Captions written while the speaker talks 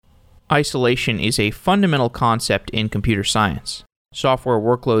Isolation is a fundamental concept in computer science. Software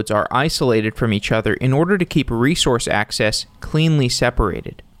workloads are isolated from each other in order to keep resource access cleanly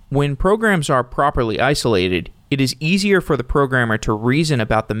separated. When programs are properly isolated, it is easier for the programmer to reason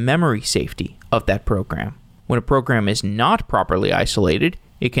about the memory safety of that program. When a program is not properly isolated,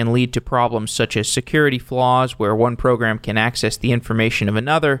 it can lead to problems such as security flaws where one program can access the information of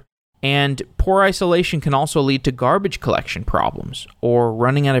another, and poor isolation can also lead to garbage collection problems or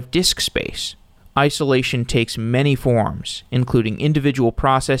running out of disk space. Isolation takes many forms, including individual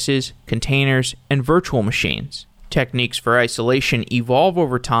processes, containers, and virtual machines. Techniques for isolation evolve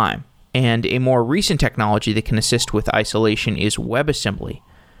over time, and a more recent technology that can assist with isolation is WebAssembly,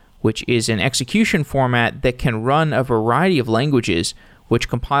 which is an execution format that can run a variety of languages which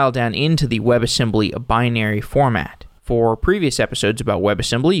compile down into the WebAssembly binary format. For previous episodes about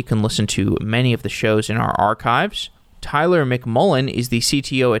WebAssembly, you can listen to many of the shows in our archives. Tyler McMullen is the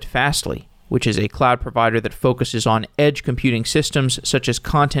CTO at Fastly, which is a cloud provider that focuses on edge computing systems such as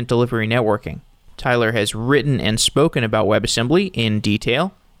content delivery networking. Tyler has written and spoken about WebAssembly in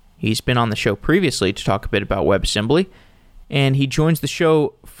detail. He's been on the show previously to talk a bit about WebAssembly, and he joins the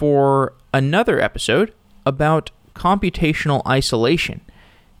show for another episode about computational isolation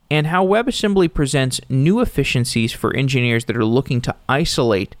and how WebAssembly presents new efficiencies for engineers that are looking to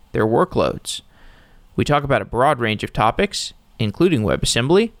isolate their workloads. We talk about a broad range of topics, including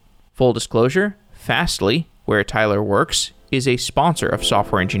WebAssembly. Full disclosure, Fastly, where Tyler works, is a sponsor of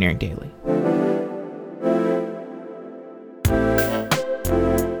Software Engineering Daily.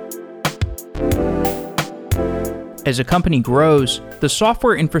 As a company grows, the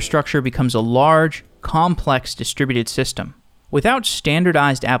software infrastructure becomes a large, complex distributed system. Without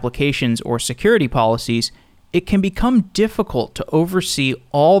standardized applications or security policies, it can become difficult to oversee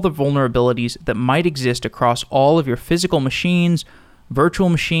all the vulnerabilities that might exist across all of your physical machines, virtual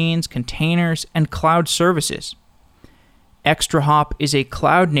machines, containers, and cloud services. ExtraHop is a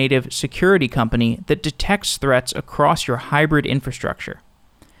cloud-native security company that detects threats across your hybrid infrastructure.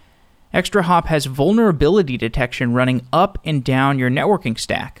 ExtraHop has vulnerability detection running up and down your networking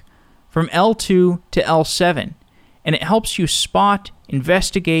stack, from L2 to L7, and it helps you spot,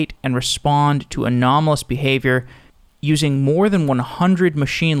 investigate, and respond to anomalous behavior using more than 100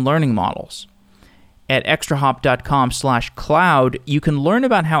 machine learning models. At extrahop.com/cloud, you can learn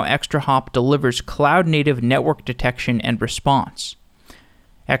about how ExtraHop delivers cloud-native network detection and response.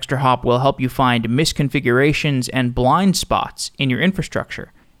 ExtraHop will help you find misconfigurations and blind spots in your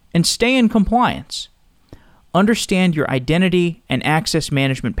infrastructure and stay in compliance. Understand your identity and access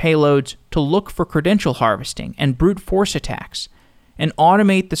management payloads to look for credential harvesting and brute force attacks, and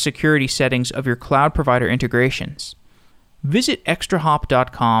automate the security settings of your cloud provider integrations. Visit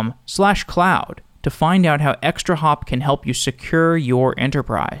extrahop.com/cloud to find out how ExtraHop can help you secure your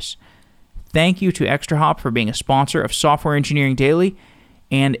enterprise. Thank you to ExtraHop for being a sponsor of Software Engineering Daily,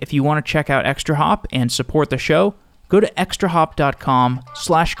 and if you want to check out ExtraHop and support the show, go to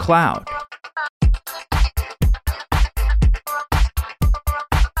extrahop.com/cloud.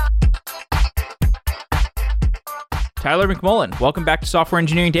 Tyler McMullen, welcome back to Software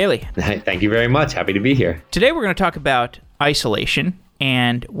Engineering Daily. Thank you very much. Happy to be here. Today we're going to talk about isolation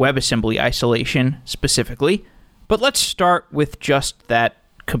and WebAssembly isolation specifically, but let's start with just that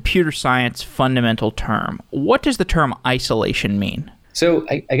computer science fundamental term. What does the term isolation mean? So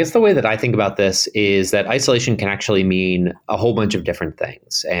I guess the way that I think about this is that isolation can actually mean a whole bunch of different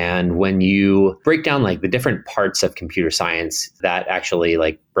things. And when you break down like the different parts of computer science, that actually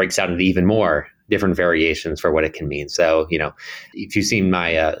like breaks out into even more different variations for what it can mean. So, if you've seen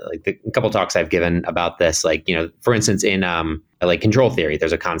my like the couple talks I've given about this, like, for instance, in like control theory,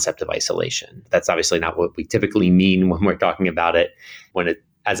 there's a concept of isolation. That's obviously not what we typically mean when we're talking about it,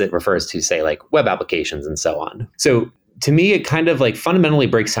 as it refers to, say, like web applications and so on. So to me, it kind of like fundamentally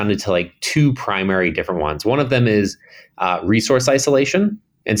breaks down into like two primary different ones. One of them is resource isolation.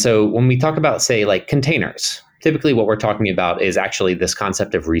 And so when we talk about, say, like containers, typically what we're talking about is actually this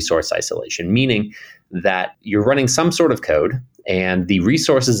concept of resource isolation, meaning that you're running some sort of code and the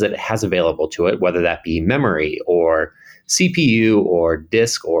resources that it has available to it, whether that be memory or CPU or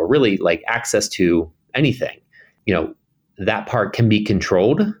disk or really like access to anything, that part can be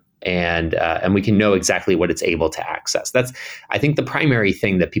controlled and we can know exactly what it's able to access. That's, I think, the primary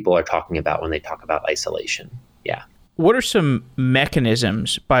thing that people are talking about when they talk about isolation. Yeah. What are some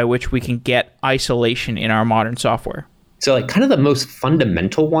mechanisms by which we can get isolation in our modern software? So like kind of the most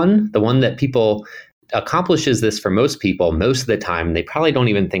fundamental one, the one that people accomplishes this for most people most of the time, they probably don't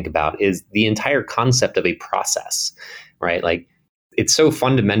even think about, is the entire concept of a process, right? Like it's so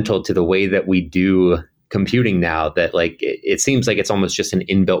fundamental to the way that we do computing now that like it seems like it's almost just an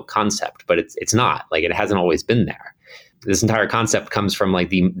inbuilt concept, but it's not. Like it hasn't always been there. This entire concept comes from like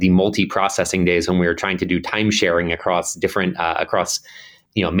the multi-processing days when we were trying to do time sharing across different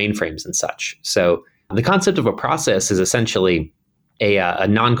mainframes and such. So the concept of a process is essentially a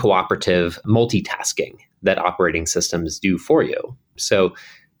non-cooperative multitasking that operating systems do for you. So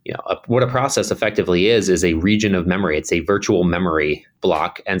what a process effectively is a region of memory. It's a virtual memory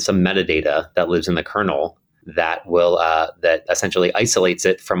block and some metadata that lives in the kernel that will that essentially isolates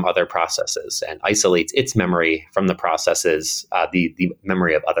it from other processes and isolates its memory from the processes, the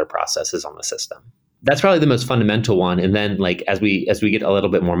memory of other processes on the system. That's probably the most fundamental one. And then like as we get a little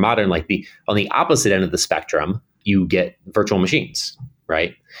bit more modern, like on the opposite end of the spectrum, you get virtual machines,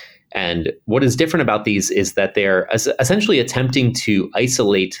 right? And what is different about these is that they're essentially attempting to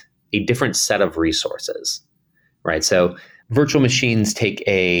isolate a different set of resources, right? So virtual machines take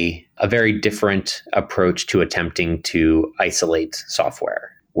a very different approach to attempting to isolate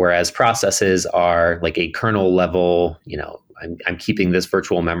software, whereas processes are like a kernel level, I'm keeping this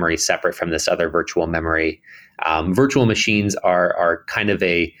virtual memory separate from this other virtual memory. Virtual machines are kind of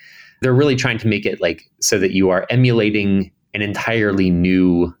they're really trying to make it like so that you are emulating an entirely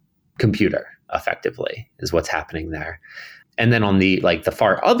new computer effectively is what's happening there. And then on the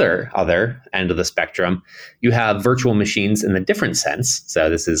far other end of the spectrum, you have virtual machines in a different sense. So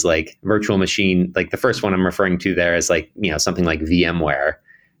this is like virtual machine, like the first one I'm referring to there is like, something like VMware.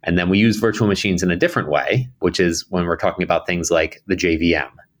 And then we use virtual machines in a different way, which is when we're talking about things like the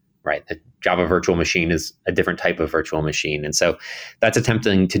JVM, right? The Java virtual machine is a different type of virtual machine. And so that's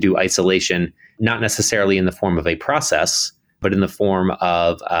attempting to do isolation, not necessarily in the form of a process, but in the form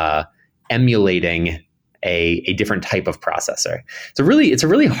of emulating a different type of processor. It's a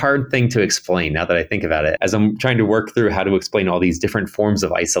really hard thing to explain now that I think about it. As I'm trying to work through how to explain all these different forms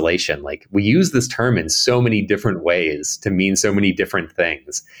of isolation, like we use this term in so many different ways to mean so many different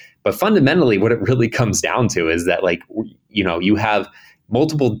things. But fundamentally, what it really comes down to is that you have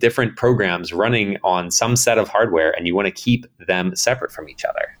multiple different programs running on some set of hardware and you want to keep them separate from each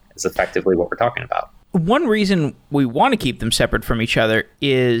other is effectively what we're talking about. One reason we want to keep them separate from each other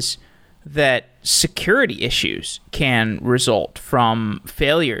is that security issues can result from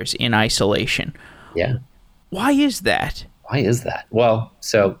failures in isolation. Yeah. Why is that? Well,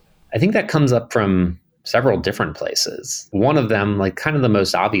 so I think that comes up from several different places. One of them, like kind of the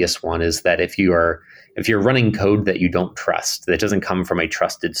most obvious one, is that if you're running code that you don't trust, that doesn't come from a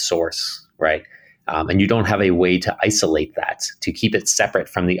trusted source, right? And you don't have a way to isolate that, to keep it separate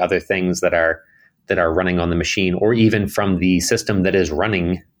from the other things that are running on the machine, or even from the system that is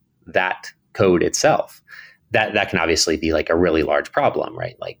running that code itself, that can obviously be like a really large problem,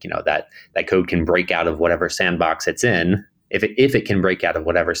 right? Like, that code can break out of whatever sandbox it's in. If it can break out of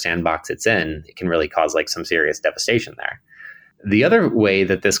whatever sandbox it's in, it can really cause like some serious devastation there. The other way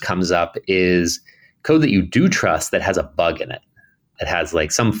that this comes up is code that you do trust that has a bug in it, that has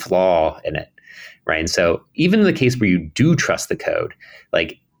like some flaw in it, right? And so even in the case where you do trust the code,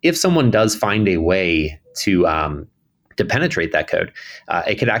 like if someone does find a way to penetrate that code,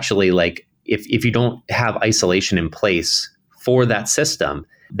 it could actually like, if you don't have isolation in place for that system,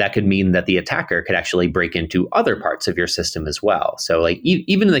 that could mean that the attacker could actually break into other parts of your system as well. So like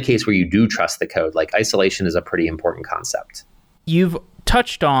even in the case where you do trust the code, like isolation is a pretty important concept. You've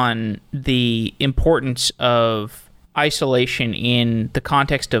touched on the importance of isolation in the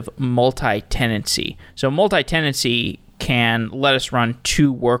context of multi-tenancy. So multi-tenancy can let us run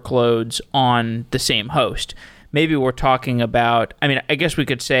two workloads on the same host. Maybe we're talking about, I guess we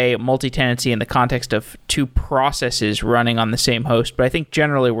could say multi-tenancy in the context of two processes running on the same host, but I think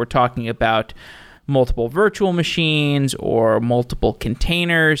generally we're talking about multiple virtual machines or multiple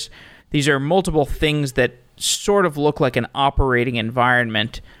containers. These are multiple things that sort of look like an operating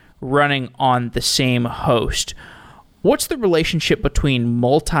environment running on the same host. What's the relationship between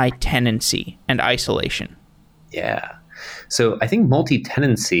multi-tenancy and isolation? Yeah. So I think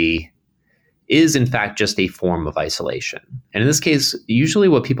multi-tenancy is in fact just a form of isolation. And in this case, usually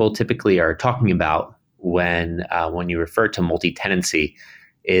what people typically are talking about when you refer to multi-tenancy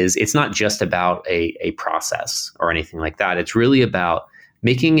is it's not just about a process or anything like that. It's really about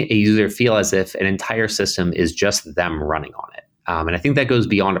making a user feel as if an entire system is just them running on it. And I think that goes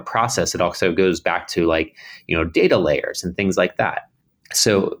beyond a process. It also goes back to data layers and things like that.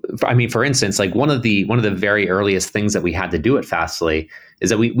 So, for instance, like one of the very earliest things that we had to do at Fastly is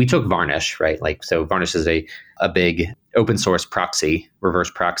that we took Varnish, right? So Varnish is a big open source proxy, reverse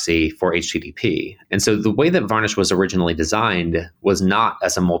proxy for HTTP. And so the way that Varnish was originally designed was not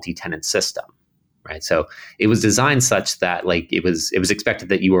as a multi-tenant system, right? So it was designed such that it was expected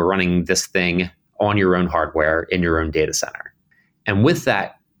that you were running this thing on your own hardware in your own data center. And with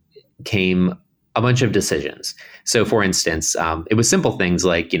that came a bunch of decisions. So for instance, it was simple things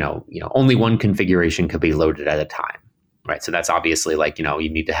like, only one configuration could be loaded at a time, right? So that's obviously like, you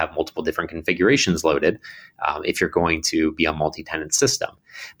need to have multiple different configurations loaded if you're going to be a multi-tenant system.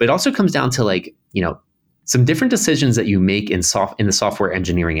 But it also comes down to like, some different decisions that you make in the software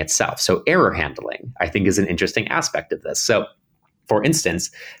engineering itself. So error handling, I think, is an interesting aspect of this. So for instance,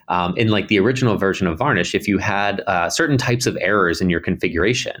 in like the original version of Varnish, if you had certain types of errors in your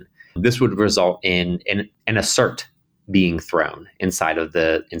configuration, this would result in an assert being thrown inside of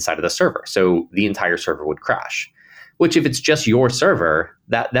the server. So the entire server would crash, which if it's just your server,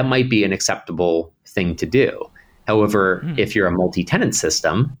 that might be an acceptable thing to do. However, if you're a multi-tenant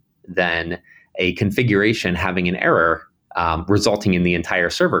system, then a configuration having an error resulting in the entire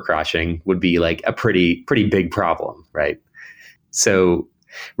server crashing would be like a pretty big problem, right? So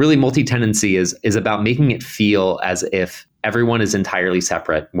really multi-tenancy is about making it feel as if everyone is entirely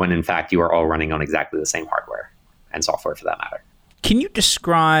separate when in fact you are all running on exactly the same hardware and software for that matter. Can you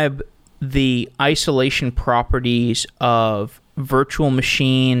describe the isolation properties of virtual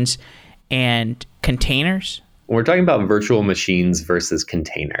machines and containers? When we're talking about virtual machines versus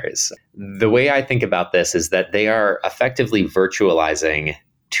containers, the way I think about this is that they are effectively virtualizing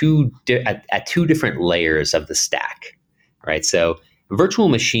at two different layers of the stack, right? So virtual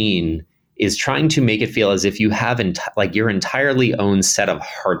machine is trying to make it feel as if you have your entirely own set of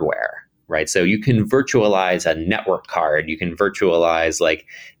hardware, right? So you can virtualize a network card, you can virtualize like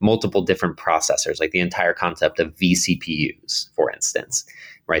multiple different processors, like the entire concept of vCPUs, for instance,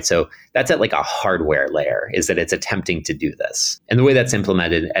 right? So that's at like a hardware layer, is that it's attempting to do this. And the way that's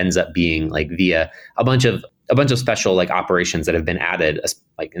implemented ends up being like via a bunch of special like operations that have been added,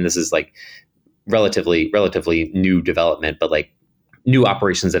 like, and this is like relatively new development, but like new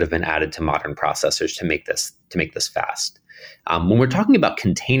operations that have been added to modern processors to make this fast. When we're talking about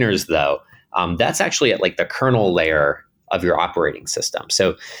containers, though, that's actually at like the kernel layer of your operating system.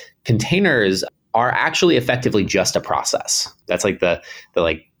 So containers are actually effectively just a process. That's like the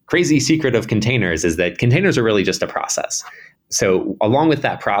like crazy secret of containers, is that containers are really just a process. So along with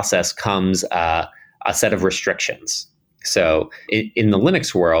that process comes a set of restrictions. So in the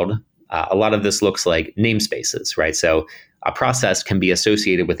Linux world, a lot of this looks like namespaces, right? So a process can be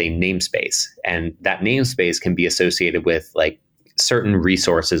associated with a namespace, and that namespace can be associated with like certain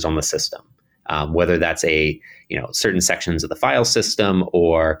resources on the system, whether that's certain sections of the file system,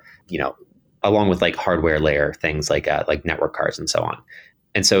 or along with like hardware layer things like network cards and so on.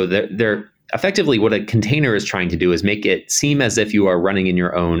 And so they're effectively, what a container is trying to do is make it seem as if you are running in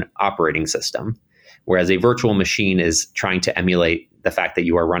your own operating system, whereas a virtual machine is trying to emulate the fact that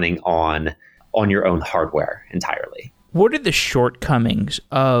you are running on your own hardware entirely. What are the shortcomings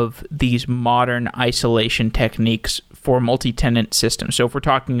of these modern isolation techniques for multi-tenant systems? So if we're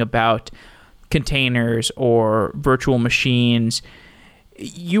talking about containers or virtual machines,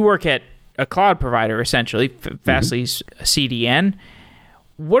 you work at a cloud provider, essentially, Fastly's CDN.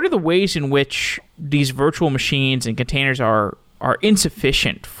 What are the ways in which these virtual machines and containers are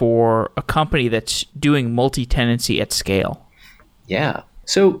insufficient for a company that's doing multi-tenancy at scale? Yeah.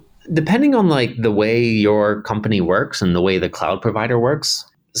 So depending on like the way your company works and the way the cloud provider works,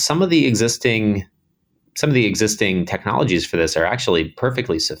 some of the existing technologies for this are actually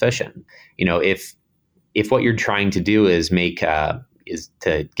perfectly sufficient. If what you're trying to do is is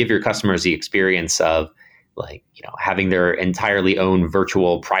to give your customers the experience of having their entirely own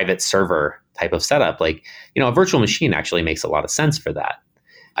virtual private server type of setup, a virtual machine actually makes a lot of sense for that.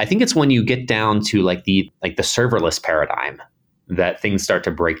 I think it's when you get down to the serverless paradigm that things start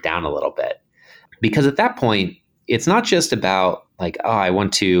to break down a little bit. Because at that point, it's not just about I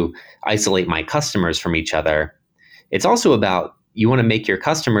want to isolate my customers from each other. It's also about you want to make your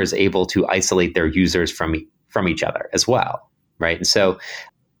customers able to isolate their users from each other as well, right? And so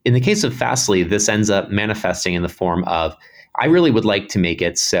in the case of Fastly, this ends up manifesting in the form of, I really would like to make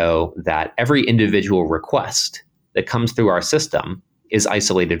it so that every individual request that comes through our system is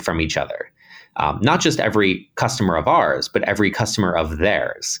isolated from each other. Not just every customer of ours, but every customer of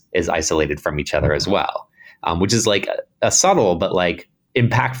theirs is isolated from each other as well, which is a subtle but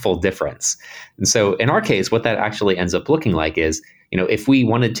impactful difference. And so in our case, what that actually ends up looking like is, if we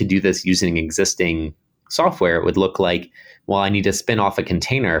wanted to do this using existing software, it would look like, well, I need to spin off a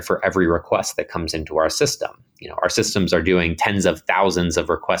container for every request that comes into our system. Our systems are doing tens of thousands of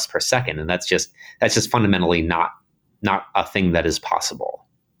requests per second, and that's just fundamentally not a thing that is possible.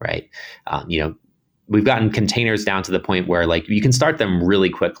 Right. we've gotten containers down to the point where like you can start them really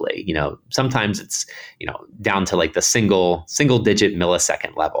quickly. Sometimes it's, down to like the single digit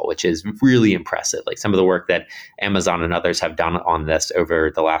millisecond level, which is really impressive. Like some of the work that Amazon and others have done on this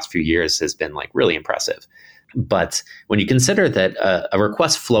over the last few years has been like really impressive. But when you consider that a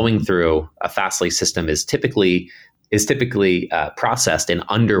request flowing through a Fastly system is typically processed in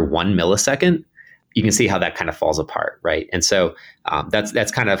under 1 millisecond, you can see how that kind of falls apart, right? And so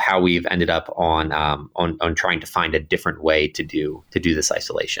that's kind of how we've ended up on trying to find a different way to do this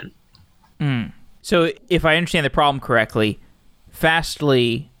isolation. So if I understand the problem correctly,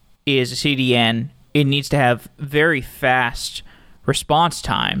 Fastly is a CDN. It needs to have very fast response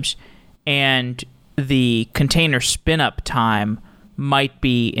times, and the container spin-up time might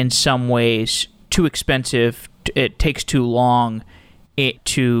be in some ways too expensive. It takes too long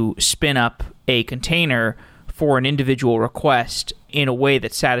to spin up a container for an individual request in a way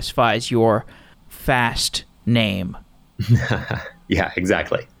that satisfies your fast name. Yeah,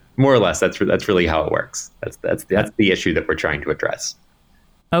 exactly. More or less, that's really how it works. That's the issue that we're trying to address.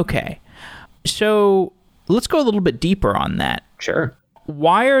 Okay. So let's go a little bit deeper on that. Sure.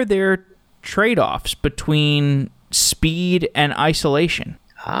 Why are there trade-offs between speed and isolation?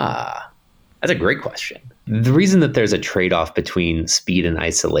 That's a great question. The reason that there's a trade-off between speed and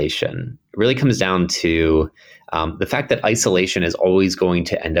isolation really comes down to the fact that isolation is always going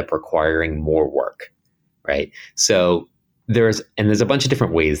to end up requiring more work, right? So there's a bunch of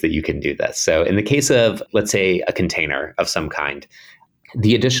different ways that you can do this. So in the case of, let's say, a container of some kind,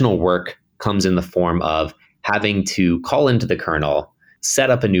 the additional work comes in the form of having to call into the kernel, set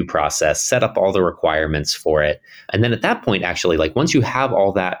up a new process, set up all the requirements for it. And then at that point, actually, like once you have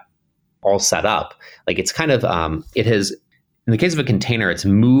all that all set up, like it's kind of, it has, in the case of a container, it's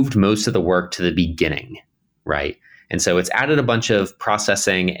moved most of the work to the beginning, right? And so it's added a bunch of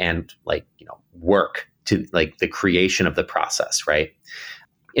processing and work to like the creation of the process, right?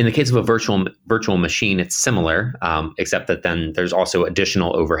 In the case of a virtual machine, it's similar, except that then there's also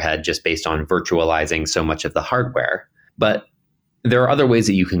additional overhead just based on virtualizing so much of the hardware. But there are other ways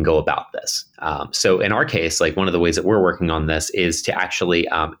that you can go about this. So in our case, like one of the ways that we're working on this is to actually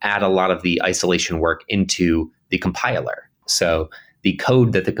add a lot of the isolation work into the compiler. So the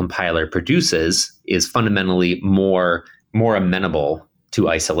code that the compiler produces is fundamentally more amenable to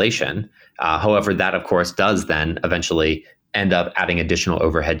isolation. However, that of course does then eventually end up adding additional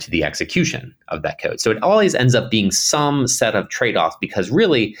overhead to the execution of that code. So it always ends up being some set of trade-offs, because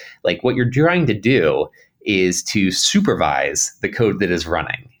really like what you're trying to do is to supervise the code that is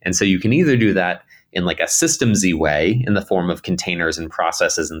running. And so you can either do that in like a systemsy way in the form of containers and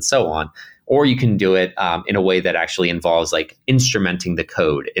processes and so on, or you can do it in a way that actually involves like instrumenting the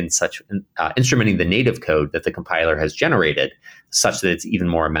code instrumenting the native code that the compiler has generated such that it's even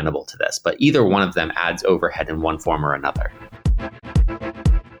more amenable to this. But either one of them adds overhead in one form or another.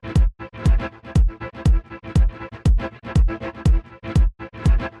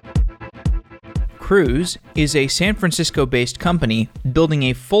 Cruise is a San Francisco-based company building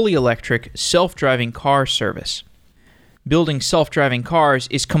a fully electric self-driving car service. Building self-driving cars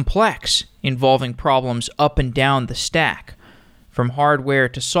is complex, involving problems up and down the stack, from hardware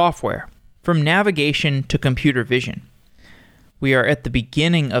to software, from navigation to computer vision. We are at the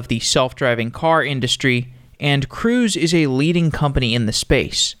beginning of the self-driving car industry, and Cruise is a leading company in the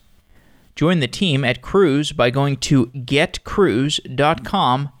space. Join the team at Cruise by going to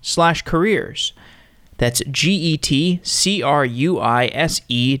getcruise.com/careers. That's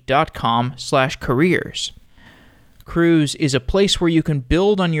getcruise.com/careers. Cruise is a place where you can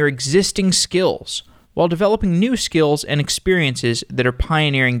build on your existing skills while developing new skills and experiences that are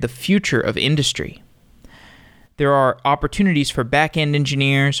pioneering the future of industry. There are opportunities for back-end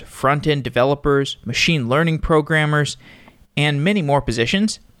engineers, front-end developers, machine learning programmers, and many more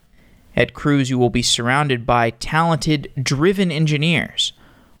positions. At Cruise, you will be surrounded by talented, driven engineers,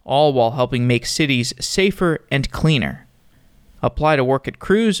 all while helping make cities safer and cleaner. Apply to work at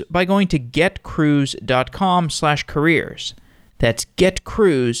Cruise by going to getcruise.com/careers. That's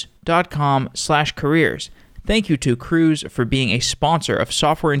getcruise.com/careers. Thank you to Cruise for being a sponsor of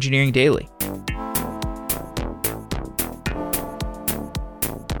Software Engineering Daily.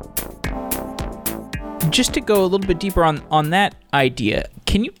 Just to go a little bit deeper on that idea,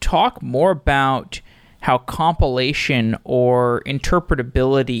 can you talk more about how compilation or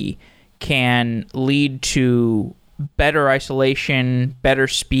interpretability can lead to better isolation, better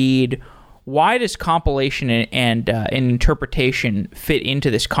speed? Why does compilation and interpretation fit into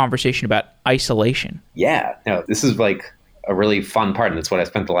this conversation about isolation? Yeah, no, this is like a really fun part, and that's what I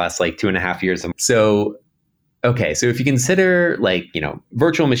spent the last like 2.5 years on. So Okay, so if you consider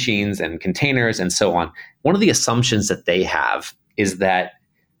virtual machines and containers and so on, one of the assumptions that they have is that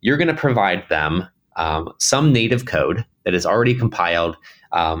you're going to provide them some native code that is already compiled.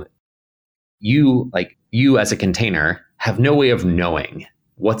 You as a container have no way of knowing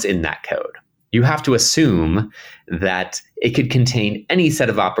what's in that code. You have to assume that it could contain any set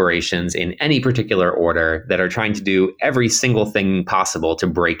of operations in any particular order that are trying to do every single thing possible to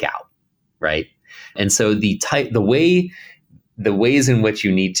break out, right? And so the ways in which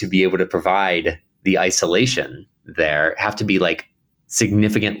you need to be able to provide the isolation there have to be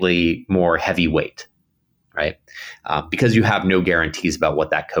significantly more heavyweight, right? Because you have no guarantees about what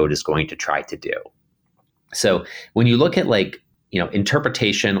that code is going to try to do. So when you look at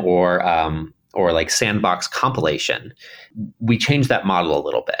interpretation or sandbox compilation, we change that model a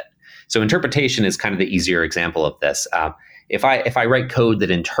little bit. So interpretation is kind of the easier example of this. If I write code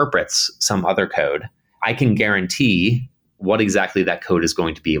that interprets some other code, I can guarantee what exactly that code is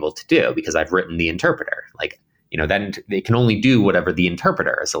going to be able to do because I've written the interpreter. Then it can only do whatever the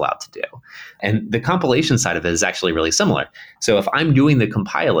interpreter is allowed to do. And the compilation side of it is actually really similar. So if I'm doing the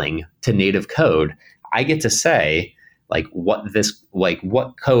compiling to native code, I get to say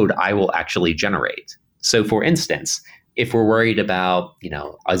what code I will actually generate. So for instance, if we're worried about,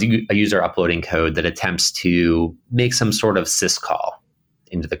 a user uploading code that attempts to make some sort of syscall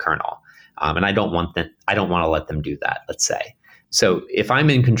into the kernel, and I don't want to let them do that, let's say. So if I'm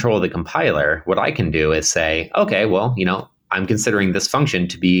in control of the compiler, what I can do is say, okay, well, I'm considering this function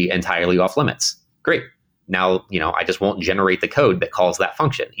to be entirely off limits. Great. Now, I just won't generate the code that calls that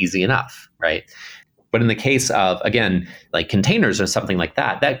function. Easy enough, right? But in the case of, again, containers or something like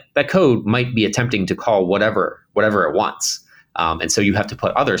that, that code might be attempting to call whatever it wants. And so you have to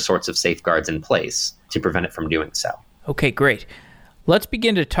put other sorts of safeguards in place to prevent it from doing so. Okay, great. Let's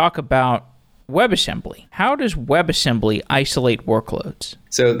begin to talk about WebAssembly. How does WebAssembly isolate workloads?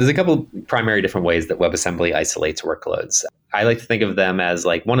 So there's a couple primary different ways that WebAssembly isolates workloads. I like to think of them as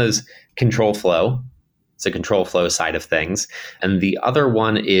one is control flow. It's a control flow side of things. And the other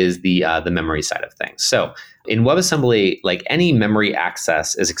one is the memory side of things. So in WebAssembly, any memory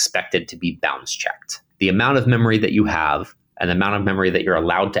access is expected to be bounds checked. The amount of memory that you have and the amount of memory that you're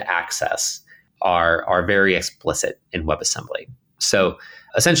allowed to access are very explicit in WebAssembly. So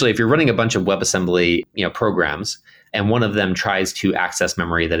essentially, if you're running a bunch of WebAssembly programs and one of them tries to access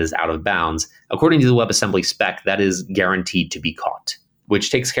memory that is out of bounds, according to the WebAssembly spec, that is guaranteed to be caught,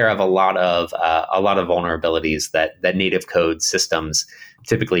 which takes care of a lot of vulnerabilities that native code systems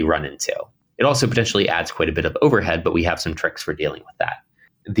typically run into. It also potentially adds quite a bit of overhead, but we have some tricks for dealing with that.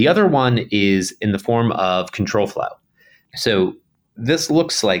 The other one is in the form of control flow. So this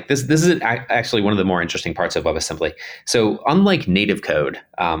looks like this is actually one of the more interesting parts of WebAssembly. So unlike native code,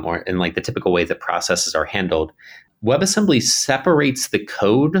 or in the typical way that processes are handled, WebAssembly separates the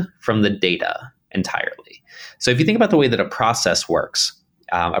code from the data entirely. So if you think about the way that a process works,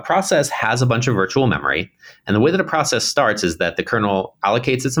 a process has a bunch of virtual memory. And the way that a process starts is that the kernel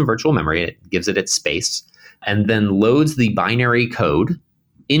allocates it some virtual memory, it gives it its space, and then loads the binary code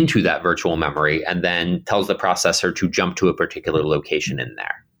into that virtual memory and then tells the processor to jump to a particular location in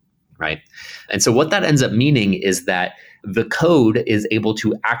there, right? And so what that ends up meaning is that the code is able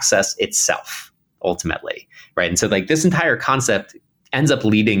to access itself ultimately, right? And so this entire concept ends up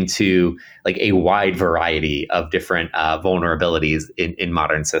leading to a wide variety of different vulnerabilities in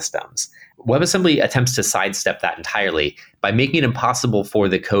modern systems. WebAssembly attempts to sidestep that entirely by making it impossible for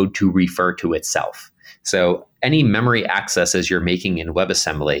the code to refer to itself. So any memory accesses you're making in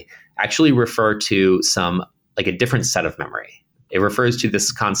WebAssembly actually refer to a different set of memory. It refers to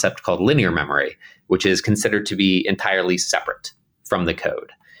this concept called linear memory, which is considered to be entirely separate from the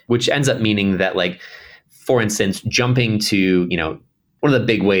code, which ends up meaning that for instance, jumping to, one of the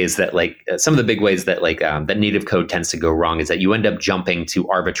big ways that some of the big ways that that native code tends to go wrong is that you end up jumping to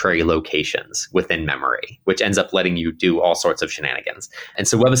arbitrary locations within memory, which ends up letting you do all sorts of shenanigans. And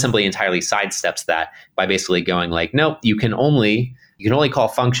so WebAssembly entirely sidesteps that by basically going nope, you can only call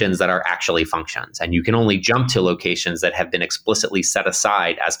functions that are actually functions, and you can only jump to locations that have been explicitly set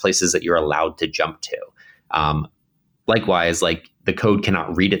aside as places that you're allowed to jump to. Likewise, the code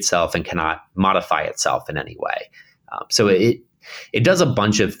cannot read itself and cannot modify itself in any way. So it does a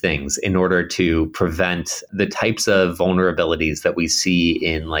bunch of things in order to prevent the types of vulnerabilities that we see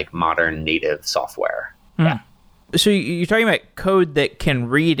in modern native software. Yeah. So you're talking about code that can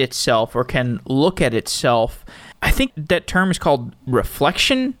read itself or can look at itself. I think that term is called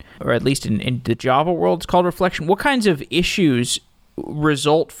reflection, or at least in the Java world, it's called reflection. What kinds of issues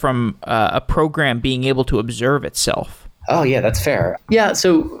result from a program being able to observe itself? Oh, yeah, that's fair. Yeah,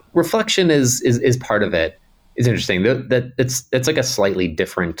 so reflection is part of it. It's interesting that it's like a slightly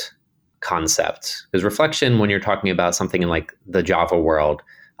different concept, because reflection, when you're talking about something in like the Java world,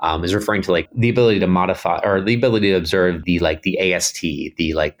 is referring to like the ability to modify or the ability to observe the like the AST,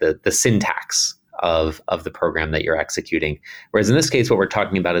 the syntax of the program that you're executing. Whereas in this case, what we're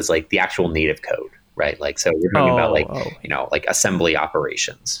talking about is like the actual native code, right? Like, so we're talking about like, like assembly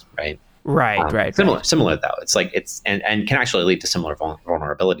operations, right? Right. Similar though. It's like and can actually lead to similar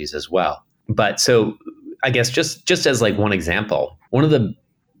vulnerabilities as well. But so I guess just as like one example, one of the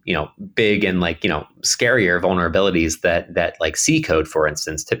big and like scarier vulnerabilities that like C code, for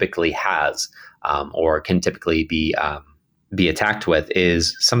instance, typically has or can typically be attacked with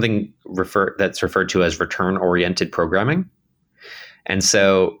is something that's referred to as return-oriented programming. And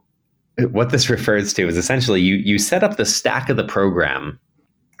so what this refers to is essentially you set up the stack of the program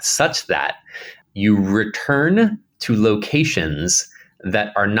such that you return to locations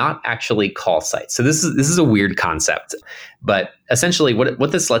that are not actually call sites. So this is a weird concept, but essentially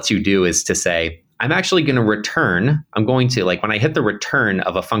what this lets you do is to say, I'm actually going to return, I'm going to, like, when I hit the return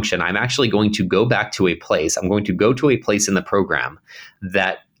of a function, I'm actually going to go back to a place. I'm going to go to a place in the program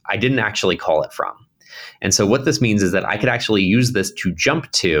that I didn't actually call it from. And so what this means is that I could actually use this to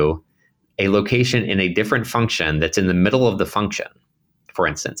jump to a location in a different function that's in the middle of the function, for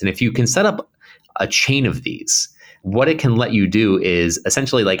instance. And if you can set up a chain of these, what it can let you do is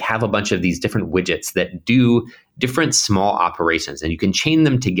essentially like have a bunch of these different widgets that do different small operations, and you can chain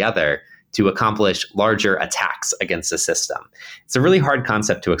them together to accomplish larger attacks against the system. It's a really hard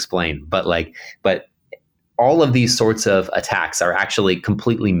concept to explain, but all of these sorts of attacks are actually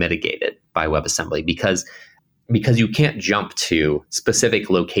completely mitigated by WebAssembly because you can't jump to specific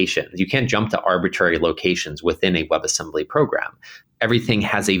locations. You can't jump to arbitrary locations within a WebAssembly program. Everything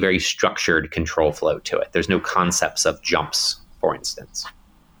has a very structured control flow to it. There's no concepts of jumps, for instance.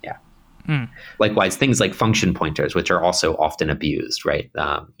 Yeah. Likewise, things like function pointers, which are also often abused, right?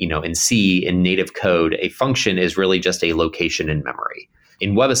 In C, in native code, a function is really just a location in memory.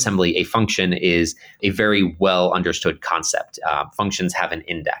 In WebAssembly, a function is a very well understood concept. Functions have an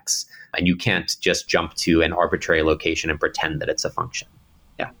index, and you can't just jump to an arbitrary location and pretend that it's a function.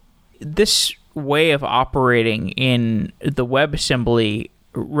 Yeah. This way of operating in the WebAssembly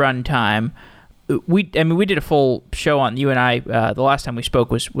runtime, we did a full show on, you and I, the last time we spoke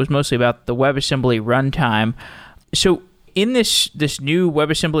was mostly about the WebAssembly runtime. So in this new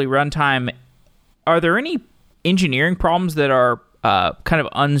WebAssembly runtime, are there any engineering problems that are kind of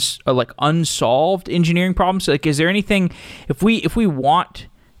unsolved engineering problems? Like, is there anything, if we want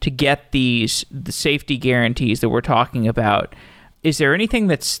to get the safety guarantees that we're talking about, is there anything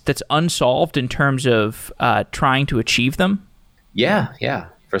that's unsolved in terms of trying to achieve them? Yeah,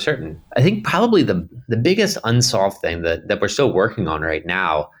 for certain. I think probably the biggest unsolved thing that we're still working on right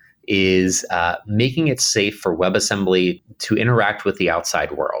now is making it safe for WebAssembly to interact with the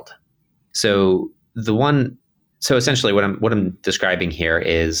outside world. So essentially what I'm describing here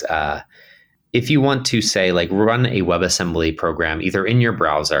is if you want to say like run a WebAssembly program either in your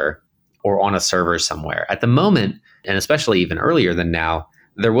browser or on a server somewhere. At the moment, and especially even earlier than now,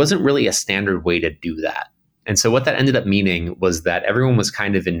 there wasn't really a standard way to do that. And so what that ended up meaning was that everyone was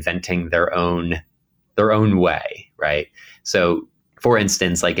kind of inventing their own way, right? So for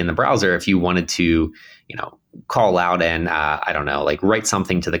instance, like in the browser, if you wanted to, call out and write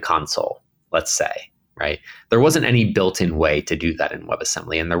something to the console, let's say, right? There wasn't any built-in way to do that in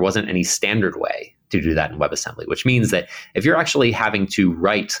WebAssembly, and there wasn't any standard way to do that in WebAssembly, which means that if you're actually having to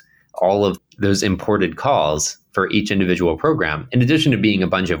write all of those imported calls for each individual program, in addition to being a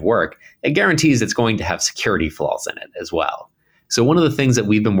bunch of work, it guarantees it's going to have security flaws in it as well. So one of the things that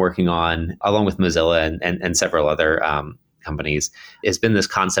we've been working on, along with Mozilla and several other companies, has been this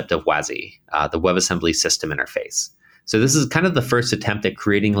concept of WASI, the WebAssembly System Interface. So this is kind of the first attempt at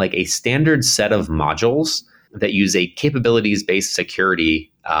creating like a standard set of modules that use a capabilities-based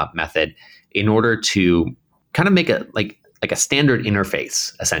security method in order to kind of make a standard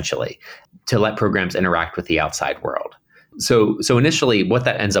interface, essentially, to let programs interact with the outside world. So initially, what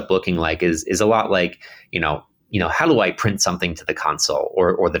that ends up looking like is a lot like, how do I print something to the console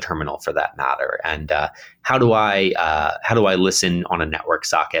or the terminal for that matter? And how do I listen on a network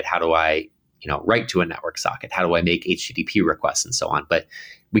socket? How do I write to a network socket? How do I make HTTP requests and so on? But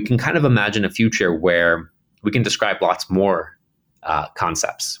we can kind of imagine a future where we can describe lots more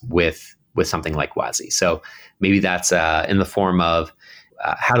concepts with something like WASI. So maybe that's in the form of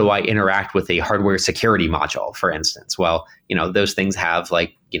how do I interact with a hardware security module, for instance? Well, those things have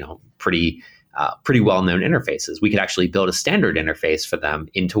pretty well-known interfaces. We could actually build a standard interface for them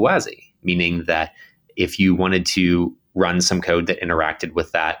into WASI, meaning that if you wanted to run some code that interacted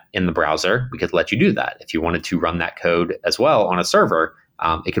with that in the browser, we could let you do that. If you wanted to run that code as well on a server,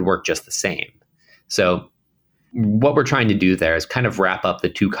 it could work just the same. So what we're trying to do there is kind of wrap up the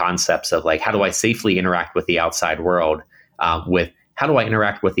two concepts of like, how do I safely interact with the outside world with how do I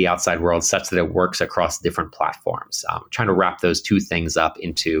interact with the outside world such that it works across different platforms? Trying to wrap those two things up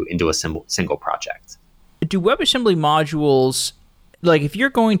into a single project. Do WebAssembly modules, like if you're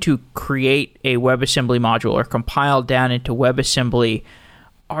going to create a WebAssembly module or compile down into WebAssembly,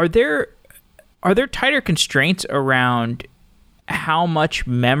 are there tighter constraints around how much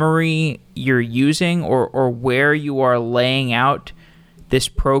memory you're using or where you are laying out this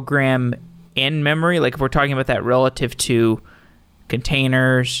program in memory? Like if we're talking about that relative to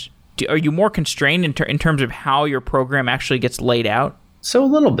containers, are you more constrained in terms of how your program actually gets laid out? So a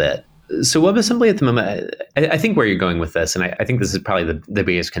little bit. So WebAssembly at the moment, I think where you're going with this, and I think this is probably the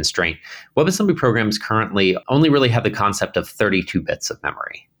biggest constraint, WebAssembly programs currently only really have the concept of 32 bits of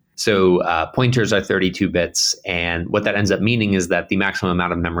memory. So pointers are 32 bits, and what that ends up meaning is that the maximum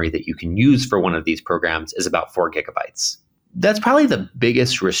amount of memory that you can use for one of these programs is about 4 gigabytes. That's probably the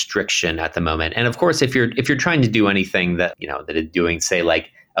biggest restriction at the moment. And of course, if you're trying to do anything that is doing, say, like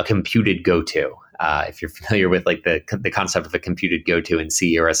a computed goto, if you're familiar with like the concept of a computed goto in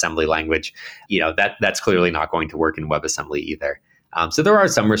C or assembly language, that's clearly not going to work in WebAssembly either. So there are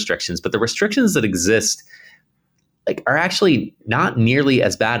some restrictions, but the restrictions that exist are actually not nearly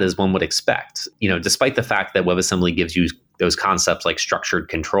as bad as one would expect. Despite the fact that WebAssembly gives you those concepts like structured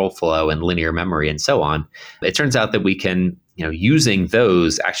control flow and linear memory and so on, it turns out that we can, using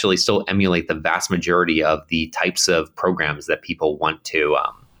those, actually still emulate the vast majority of the types of programs that people want to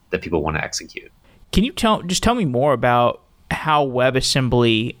execute. Can you tell me more about how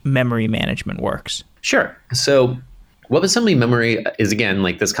WebAssembly memory management works? Sure. So WebAssembly memory is, again,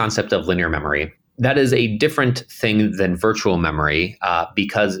 like this concept of linear memory. That is a different thing than virtual memory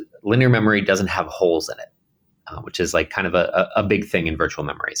because linear memory doesn't have holes in it, which is like kind of a big thing in virtual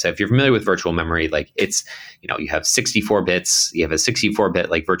memory. So if you're familiar with virtual memory, like it's, you have 64 bits, you have a 64-bit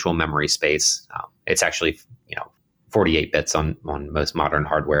like virtual memory space. It's actually, 48 bits on most modern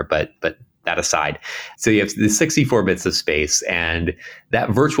hardware, but that aside. So you have the 64 bits of space, and that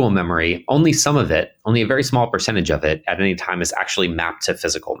virtual memory, only some of it, only a very small percentage of it at any time is actually mapped to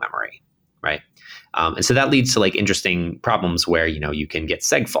physical memory, right? And so that leads to like interesting problems where, you can get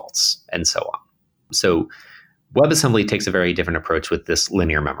seg faults and so on. So WebAssembly takes a very different approach with this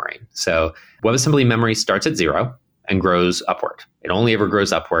linear memory. So WebAssembly memory starts at 0 and grows upward. It only ever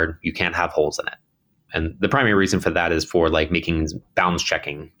grows upward. You can't have holes in it. And the primary reason for that is for like making bounds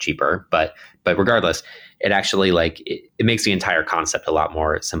checking cheaper. But regardless, it actually it makes the entire concept a lot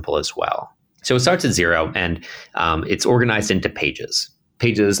more simple as well. So it starts at 0 and it's organized into pages.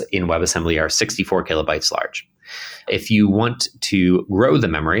 Pages in WebAssembly are 64 kilobytes large. If you want to grow the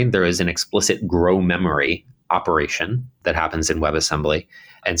memory, there is an explicit grow memory operation that happens in WebAssembly.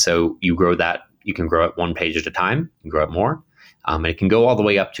 And so you grow that, you can grow it 1 page at a time, you can grow it more, and it can go all the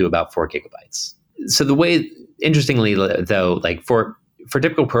way up to about 4 gigabytes. So the way, interestingly though, like for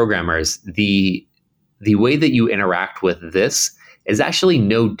typical programmers, the way that you interact with this is actually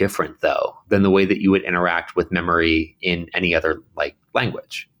no different though than the way that you would interact with memory in any other like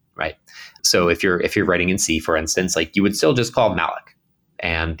language, right? So if you're writing in C, for instance, like you would still just call malloc,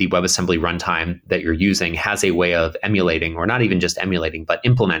 and the WebAssembly runtime that you're using has a way of emulating, or not even just emulating, but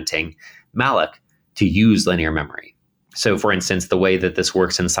implementing malloc to use linear memory. So for instance, the way that this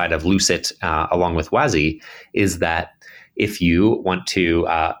works inside of Lucet along with WASI is that if you want to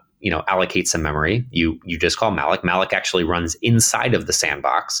allocate some memory, you just call malloc. Malloc actually runs inside of the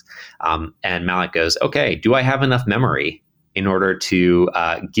sandbox, and malloc goes, okay, do I have enough memory in order to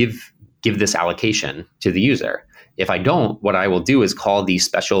give this allocation to the user? If I don't, what I will do is call the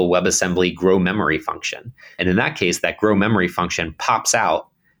special WebAssembly grow memory function. And in that case, that grow memory function pops out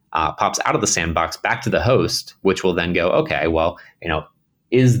of the sandbox back to the host, which will then go, okay, well,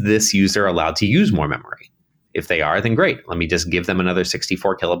 is this user allowed to use more memory? If they are, then great. Let me just give them another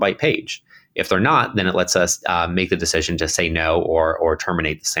 64 kilobyte page. If they're not, then it lets us make the decision to say no or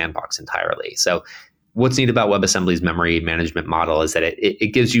terminate the sandbox entirely. So what's neat about WebAssembly's memory management model is that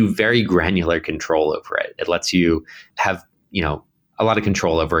it gives you very granular control over it. It lets you have, a lot of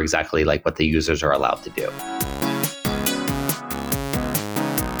control over exactly like what the users are allowed to do.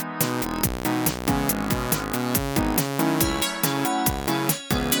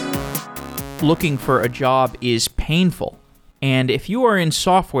 Looking for a job is painful. And if you are in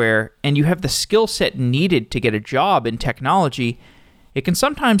software and you have the skill set needed to get a job in technology, it can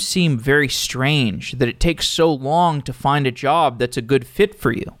sometimes seem very strange that it takes so long to find a job that's a good fit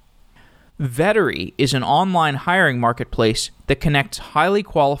for you. Vettery is an online hiring marketplace that connects highly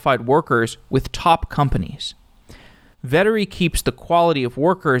qualified workers with top companies. Vettery keeps the quality of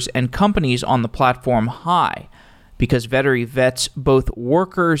workers and companies on the platform high because Vettery vets both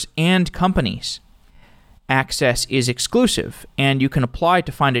workers and companies. Access is exclusive, and you can apply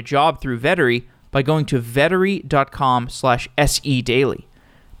to find a job through Vettery by going to vettery.com/sedaily.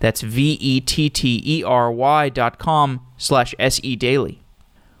 That's vettery.com/sedaily.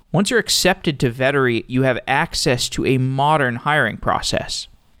 Once you're accepted to Vettery, you have access to a modern hiring process.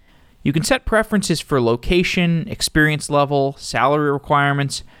 You can set preferences for location, experience level, salary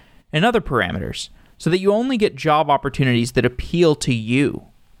requirements, and other parameters so that you only get job opportunities that appeal to you.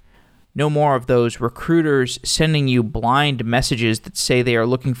 No more of those recruiters sending you blind messages that say they are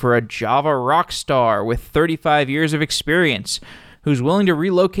looking for a Java rock star with 35 years of experience who's willing to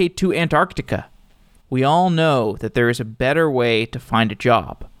relocate to Antarctica. We all know that there is a better way to find a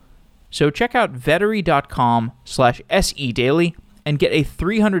job. So check out vettery.com/sedaily and get a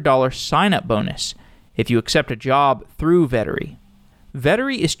 $300 sign-up bonus if you accept a job through Vettery.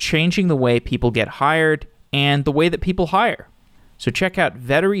 Vettery is changing the way people get hired and the way that people hire. So check out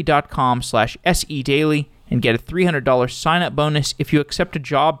vettery.com/sedaily and get a $300 sign-up bonus if you accept a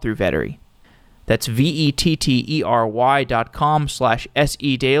job through Vettery. That's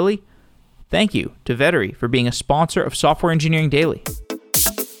vettery.com/sedaily. Thank you to Vettery for being a sponsor of Software Engineering Daily.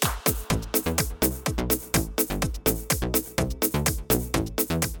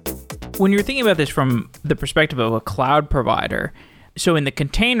 When you're thinking about this from the perspective of a cloud provider, so in the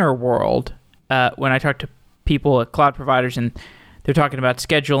container world, when I talk to people at cloud providers and they're talking about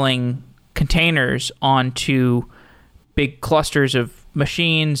scheduling containers onto big clusters of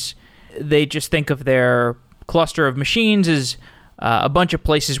machines, they just think of their cluster of machines as a bunch of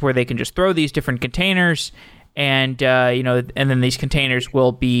places where they can just throw these different containers, and and then these containers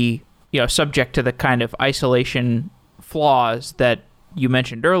will be subject to the kind of isolation flaws that you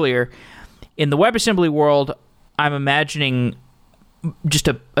mentioned earlier. In the WebAssembly world, I'm imagining just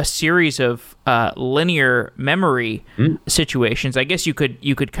a series of linear memory situations. I guess you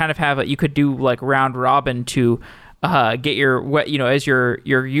could kind of have you could do like round robin to get your as your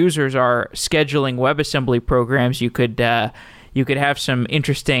users are scheduling WebAssembly programs. You could have some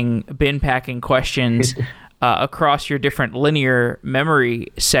interesting bin packing questions across your different linear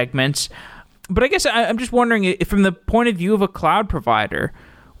memory segments. But I guess I'm just wondering, if from the point of view of a cloud provider,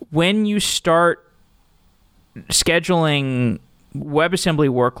 when you start scheduling WebAssembly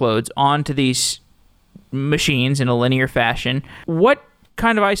workloads onto these machines in a linear fashion, what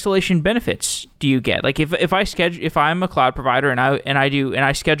kind of isolation benefits do you get? Like if I'm a cloud provider and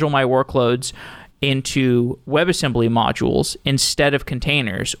I schedule my workloads into WebAssembly modules instead of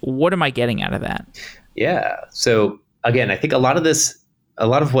containers, what am I getting out of that? Yeah. So again, I think a lot of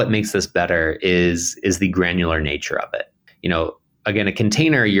what makes this better is the granular nature of it. Again, a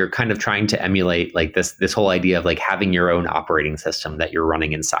container, you're kind of trying to emulate like this whole idea of like having your own operating system that you're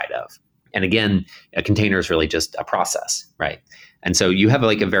running inside of. And again, a container is really just a process, right? And so you have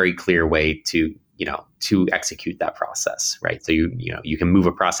like a very clear way to execute that process, right? So you can move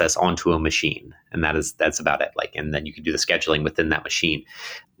a process onto a machine, and that's about it. Like, and then you can do the scheduling within that machine.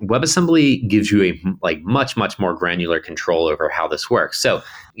 WebAssembly gives you a like much more granular control over how this works. So,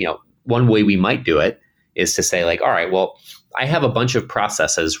 one way we might do it is to say like, all right, well, I have a bunch of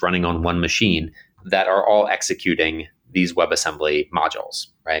processes running on one machine that are all executing these WebAssembly modules,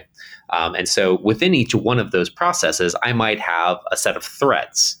 right? And so within each one of those processes, I might have a set of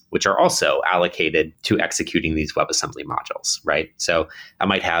threads, which are also allocated to executing these WebAssembly modules, right? So I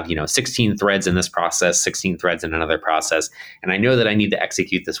might have, 16 threads in this process, 16 threads in another process, and I know that I need to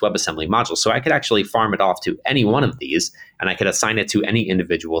execute this WebAssembly module. So I could actually farm it off to any one of these, and I could assign it to any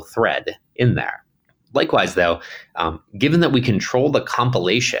individual thread in there. Likewise, though, given that we control the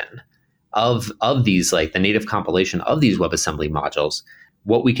compilation of these, like the native compilation of these WebAssembly modules,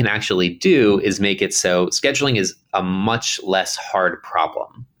 what we can actually do is make it so scheduling is a much less hard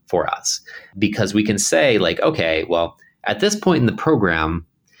problem for us, because we can say like, okay, well, at this point in the program,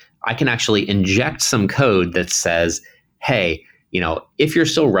 I can actually inject some code that says, hey, if you're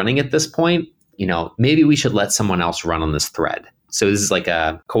still running at this point, maybe we should let someone else run on this thread. So this is like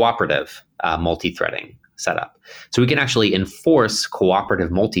a cooperative multi-threading setup. So we can actually enforce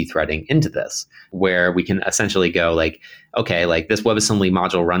cooperative multi-threading into this, where we can essentially go like, okay, like this WebAssembly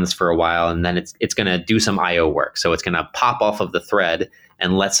module runs for a while, and then it's going to do some IO work. So it's going to pop off of the thread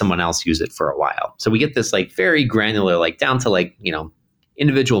and let someone else use it for a while. So we get this like very granular, like down to like,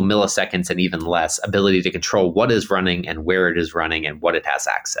 individual milliseconds and even less ability to control what is running and where it is running and what it has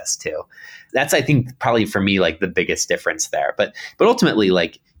access to. That's, I think, probably for me, like the biggest difference there. But ultimately,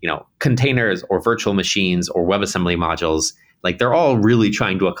 like, containers or virtual machines or WebAssembly modules, like they're all really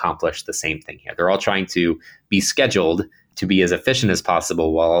trying to accomplish the same thing here. They're all trying to be scheduled to be as efficient as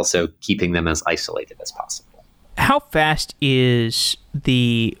possible while also keeping them as isolated as possible. How fast is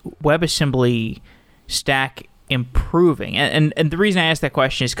the WebAssembly stack improving? And the reason I asked that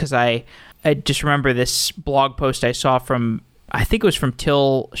question is because I just remember this blog post I saw from, I think it was from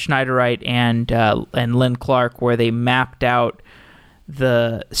Till Schneiderite and Lynn Clark, where they mapped out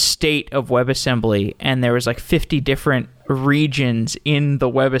the state of WebAssembly, and there was like 50 different regions in the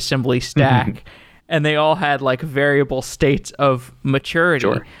WebAssembly stack, and they all had like variable states of maturity.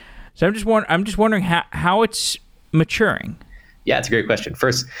 Sure. So I'm just wondering how it's maturing. Yeah, it's a great question.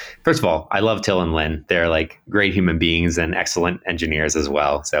 First of all, I love Till and Lynn. They're like great human beings and excellent engineers as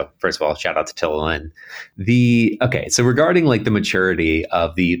well. So first of all, shout out to Till and Lynn. So regarding like the maturity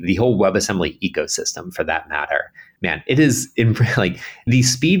of the whole WebAssembly ecosystem, for that matter, man, it is like the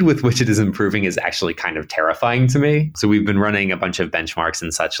speed with which it is improving is actually kind of terrifying to me. So we've been running a bunch of benchmarks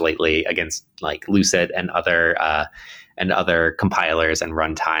and such lately against like Lucid and other compilers and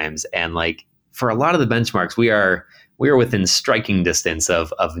runtimes, and like for a lot of the benchmarks, we are within striking distance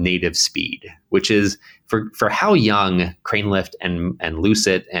of native speed, which is for how young CraneLift and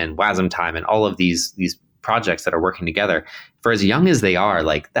Lucid and WasmTime and all of these projects that are working together, for as young as they are,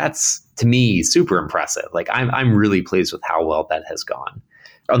 like that's to me super impressive. Like I'm really pleased with how well that has gone.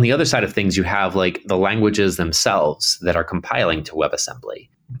 On the other side of things, you have like the languages themselves that are compiling to WebAssembly.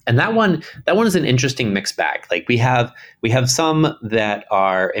 And that one is an interesting mixed bag. Like we have some that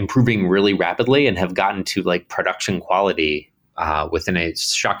are improving really rapidly and have gotten to like production quality within a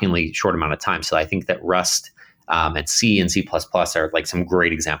shockingly short amount of time. So I think that Rust and C and C++ are like some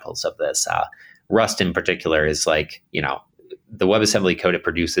great examples of this. Rust in particular is like, the WebAssembly code it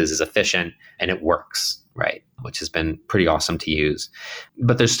produces is efficient and it works, right? Which has been pretty awesome to use.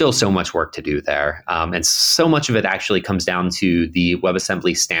 But there's still so much work to do there. And so much of it actually comes down to the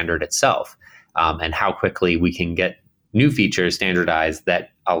WebAssembly standard itself, and how quickly we can get new features standardized that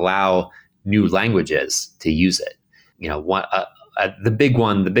allow new languages to use it. The big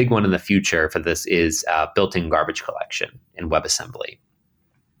one in the future for this is built-in garbage collection in WebAssembly.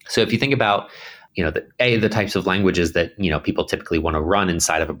 So if you think about the types of languages that people typically want to run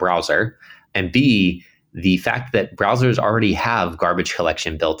inside of a browser, and B, the fact that browsers already have garbage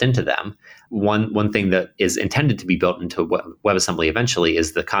collection built into them. One thing that is intended to be built into WebAssembly eventually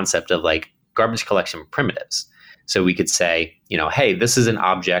is the concept of like garbage collection primitives. So we could say, hey, this is an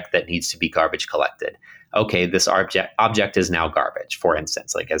object that needs to be garbage collected. Okay, this object is now garbage, for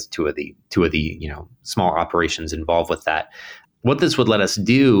instance, like as two of the small operations involved with that. What this would let us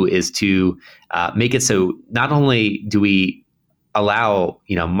do is to make it so not only do we allow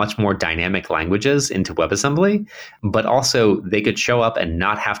much more dynamic languages into WebAssembly, but also they could show up and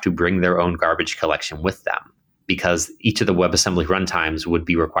not have to bring their own garbage collection with them, because each of the WebAssembly runtimes would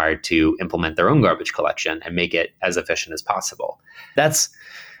be required to implement their own garbage collection and make it as efficient as possible. That's,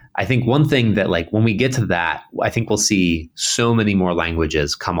 I think, one thing that like when we get to that, I think we'll see so many more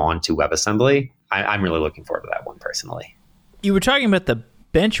languages come on to WebAssembly. I'm really looking forward to that one personally. You were talking about the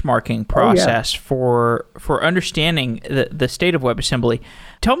benchmarking process for understanding the state of WebAssembly.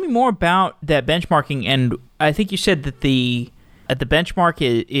 Tell me more about that benchmarking, and I think you said that the benchmark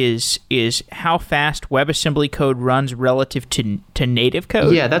is how fast WebAssembly code runs relative to native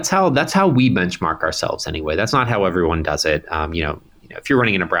code. Yeah, that's how we benchmark ourselves anyway. That's not how everyone does it. If you're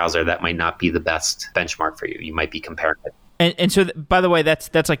running in a browser, that might not be the best benchmark for you. You might be comparing it. And so, by the way,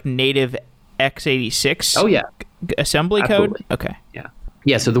 that's like native x86. Oh yeah. Assembly Absolutely. Code? Okay.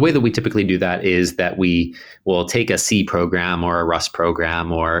 Yeah. So the way that we typically do that is that we will take a C program or a Rust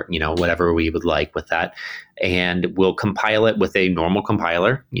program or, whatever we would like with that, and we'll compile it with a normal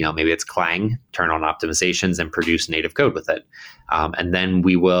compiler. Maybe it's Clang, turn on optimizations and produce native code with it. And then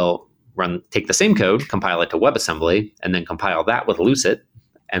we will take the same code, compile it to WebAssembly, and then compile that with Lucid,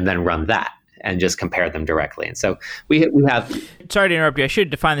 and then run that and just compare them directly. And so we have... Sorry to interrupt you. I should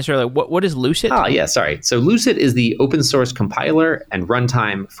define this earlier. What is Lucid? Yeah, sorry. So Lucid is the open source compiler and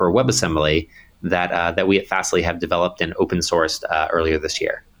runtime for WebAssembly that we at Fastly have developed and open sourced earlier this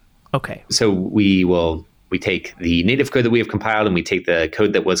year. Okay. So we take the native code that we have compiled, and we take the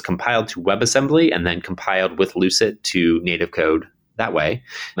code that was compiled to WebAssembly and then compiled with Lucid to native code that way,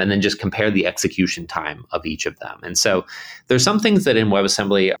 and then just compare the execution time of each of them. And so there's some things that in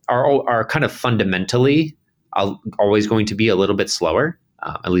WebAssembly are kind of fundamentally always going to be a little bit slower,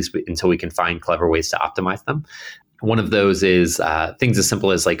 at least until we can find clever ways to optimize them. One of those is things as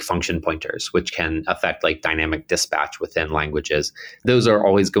simple as like function pointers, which can affect like dynamic dispatch within languages. Those are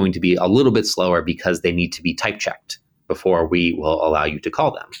always going to be a little bit slower because they need to be type checked before we will allow you to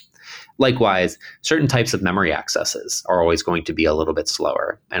call them. Likewise, certain types of memory accesses are always going to be a little bit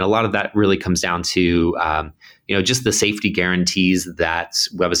slower. And a lot of that really comes down to just the safety guarantees that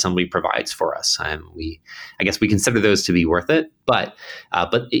WebAssembly provides for us. And I guess we consider those to be worth it. But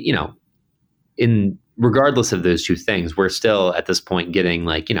in regardless of those two things, we're still at this point getting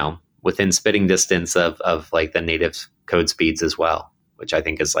within spitting distance of like the native code speeds as well, which I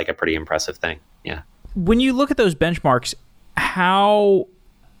think is like a pretty impressive thing. Yeah. When you look at those benchmarks, how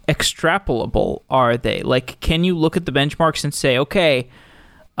extrapolable are they? Like, can you look at the benchmarks and say, okay,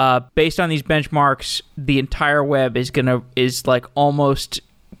 based on these benchmarks, the entire web is like almost,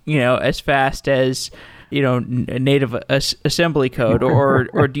 as fast as, native assembly code,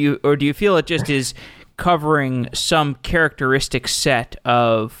 or do you feel it just is covering some characteristic set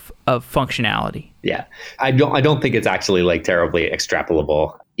of functionality? Yeah, I don't think it's actually like terribly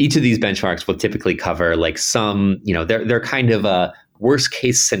extrapolable. Each of these benchmarks will typically cover like some, they're kind of worst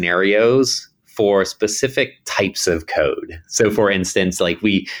case scenarios for specific types of code. So for instance, like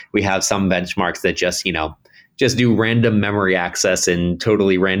we have some benchmarks that just do random memory access in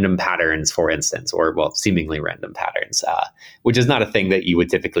totally random patterns, for instance, or seemingly random patterns, which is not a thing that you would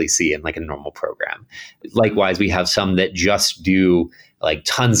typically see in like a normal program. Likewise, we have some that just do like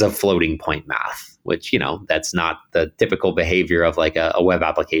tons of floating point math, which, that's not the typical behavior of like a web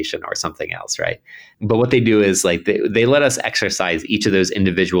application or something else, right? But what they do is like they let us exercise each of those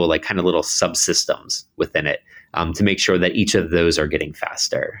individual like kind of little subsystems within it to make sure that each of those are getting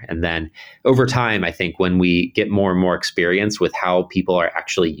faster. And then over time, I think when we get more and more experience with how people are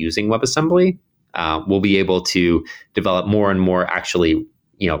actually using WebAssembly, we'll be able to develop more and more actually,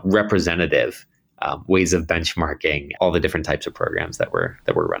 representative ways of benchmarking all the different types of programs that we're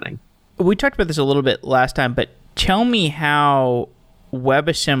running. We talked about this a little bit last time, but tell me how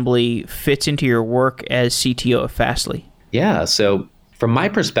WebAssembly fits into your work as CTO of Fastly. Yeah, so from my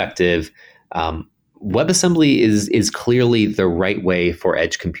perspective, WebAssembly is clearly the right way for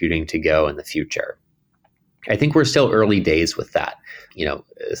edge computing to go in the future. I think we're still early days with that,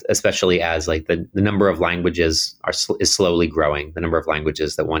 especially as like the number of languages is slowly growing. The number of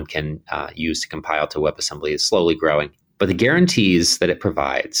languages that one can use to compile to WebAssembly is slowly growing. But the guarantees that it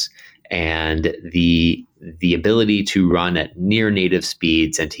provides and the ability to run at near native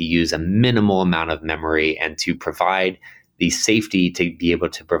speeds and to use a minimal amount of memory and to provide the safety to be able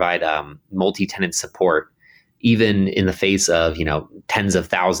to provide multi-tenant support, even in the face of, tens of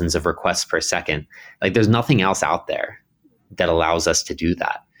thousands of requests per second. Like there's nothing else out there that allows us to do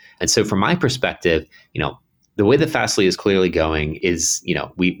that. And so from my perspective, the way that Fastly is clearly going is,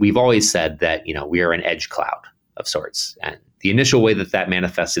 we've always said that, we are an edge cloud of sorts. And the initial way that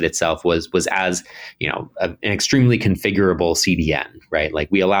manifested itself was as, an extremely configurable CDN, right? Like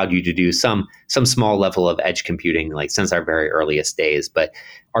we allowed you to do some small level of edge computing, like since our very earliest days. But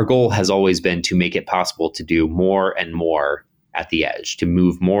our goal has always been to make it possible to do more and more at the edge, to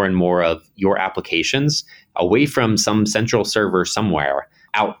move more and more of your applications away from some central server somewhere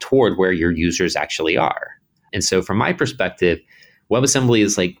out toward where your users actually are. And so from my perspective, WebAssembly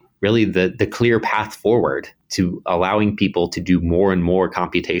is like really the clear path forward to allowing people to do more and more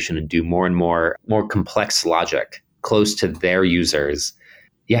computation and do more and more complex logic close to their users.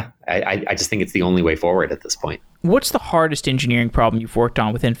 Yeah, I just think it's the only way forward at this point. What's the hardest engineering problem you've worked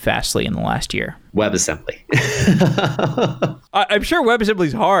on within Fastly in the last year? WebAssembly. I'm sure WebAssembly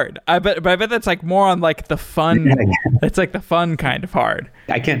is hard. But I bet that's like more on like the fun. It's like the fun kind of hard.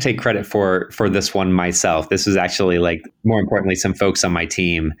 I can't take credit for this one myself. This was actually like, more importantly, some folks on my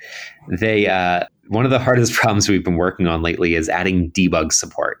team. They one of the hardest problems we've been working on lately is adding debug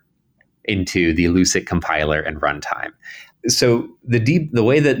support into the Lucet compiler and runtime. So the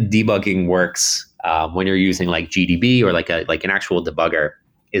way that debugging works when you're using like GDB or like an actual debugger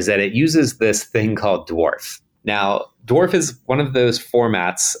is that it uses this thing called dwarf. Now, dwarf is one of those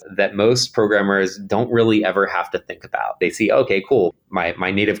formats that most programmers don't really ever have to think about. They see, okay, cool,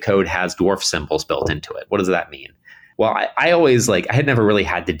 my native code has dwarf symbols built into it. What does that mean? Well, I always I had never really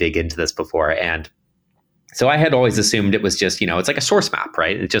had to dig into this before, and so I had always assumed it was just, it's like a source map,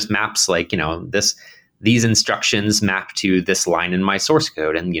 right? It just maps these instructions map to this line in my source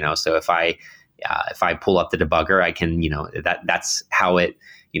code. And, so if I pull up the debugger, I can, that's how it,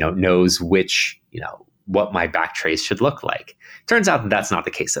 knows which, what my backtrace should look like. Turns out that that's not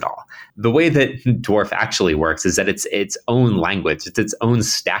the case at all. The way that dwarf actually works is that it's its own language. It's its own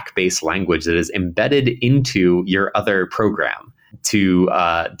stack-based language that is embedded into your other program to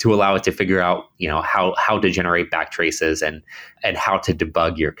allow it to figure out, how to generate backtraces and how to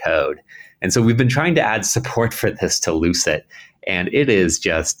debug your code. And so we've been trying to add support for this to Lucet. And it is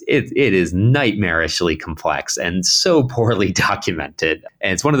just, it is nightmarishly complex and so poorly documented.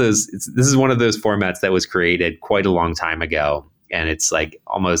 And this is one of those formats that was created quite a long time ago. And it's like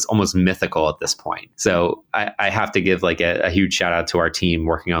almost mythical at this point. So I have to give like a huge shout out to our team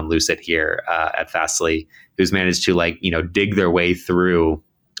working on Lucet here at Fastly, who's managed to dig their way through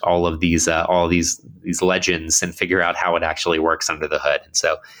all of these legends and figure out how it actually works under the hood. And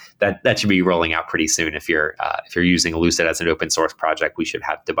so that should be rolling out pretty soon. If you're using Lucet as an open source project, we should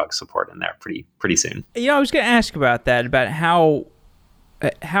have debug support in there pretty soon. I was going to ask about that, about how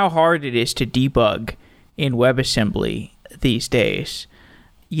hard it is to debug in WebAssembly these days.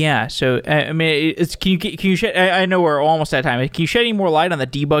 Yeah, so can you shed? I know we're almost out of time. Can you shed any more light on the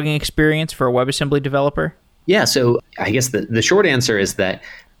debugging experience for a WebAssembly developer? Yeah, so I guess the short answer is that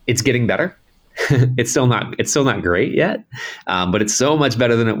it's getting better. It's still not great yet, but it's so much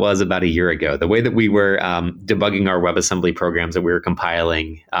better than it was about a year ago. The way that we were debugging our WebAssembly programs that we were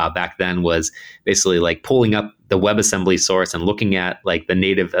compiling back then was basically like pulling up the WebAssembly source and looking at like the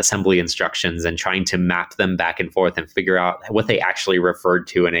native assembly instructions and trying to map them back and forth and figure out what they actually referred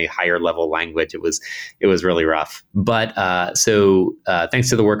to in a higher level language. It was really rough. But so thanks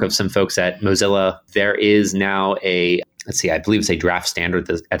to the work of some folks at Mozilla, there is now I believe it's a draft standard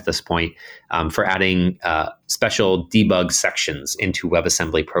at this point for adding special debug sections into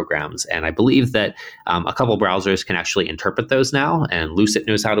WebAssembly programs. And I believe that a couple browsers can actually interpret those now, and Lucet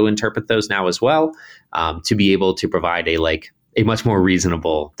knows how to interpret those now as well, to be able to provide a much more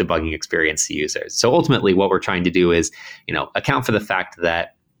reasonable debugging experience to users. So ultimately, what we're trying to do is, account for the fact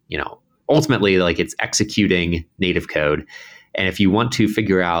that, ultimately, like it's executing native code. And if you want to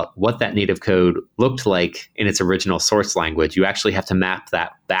figure out what that native code looked like in its original source language, you actually have to map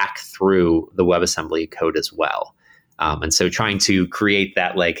that back through the WebAssembly code as well. And so trying to create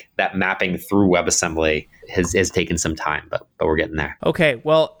that mapping through WebAssembly has taken some time, but we're getting there. Okay.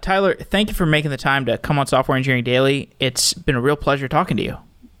 Well, Tyler, thank you for making the time to come on Software Engineering Daily. It's been a real pleasure talking to you.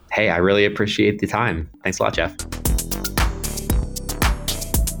 Hey, I really appreciate the time. Thanks a lot, Jeff.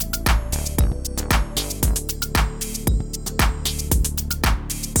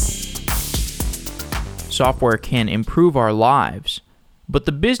 Software can improve our lives, but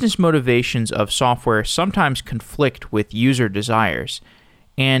the business motivations of software sometimes conflict with user desires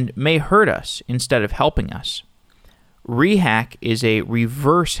and may hurt us instead of helping us. Rehack is a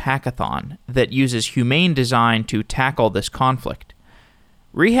reverse hackathon that uses humane design to tackle this conflict.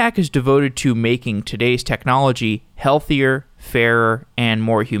 Rehack is devoted to making today's technology healthier, fairer, and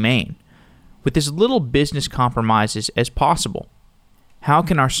more humane, with as little business compromises as possible. How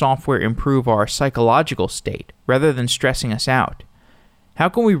can our software improve our psychological state rather than stressing us out? How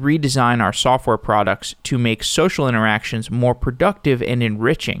can we redesign our software products to make social interactions more productive and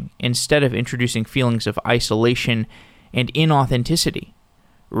enriching instead of introducing feelings of isolation and inauthenticity?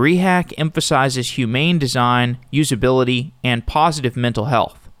 Rehack emphasizes humane design, usability, and positive mental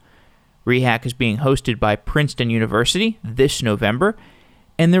health. Rehack is being hosted by Princeton University this November,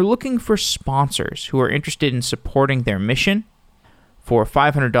 and they're looking for sponsors who are interested in supporting their mission. For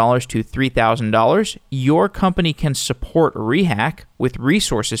 $500 to $3,000, your company can support Rehack with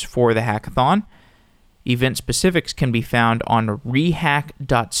resources for the hackathon. Event specifics can be found on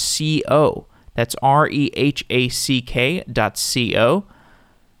rehack.co. That's rehack.co.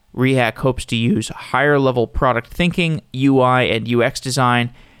 Rehack hopes to use higher-level product thinking, UI and UX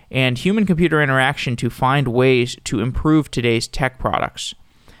design, and human-computer interaction to find ways to improve today's tech products.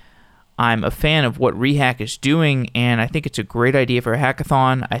 I'm a fan of what Rehack is doing, and I think it's a great idea for a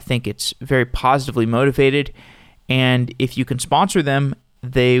hackathon. I think it's very positively motivated, and if you can sponsor them,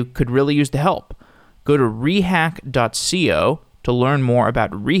 they could really use the help. Go to rehack.co to learn more about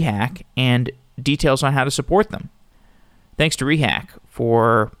Rehack and details on how to support them. Thanks to Rehack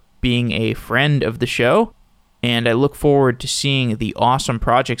for being a friend of the show, and I look forward to seeing the awesome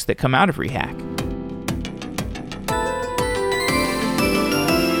projects that come out of Rehack.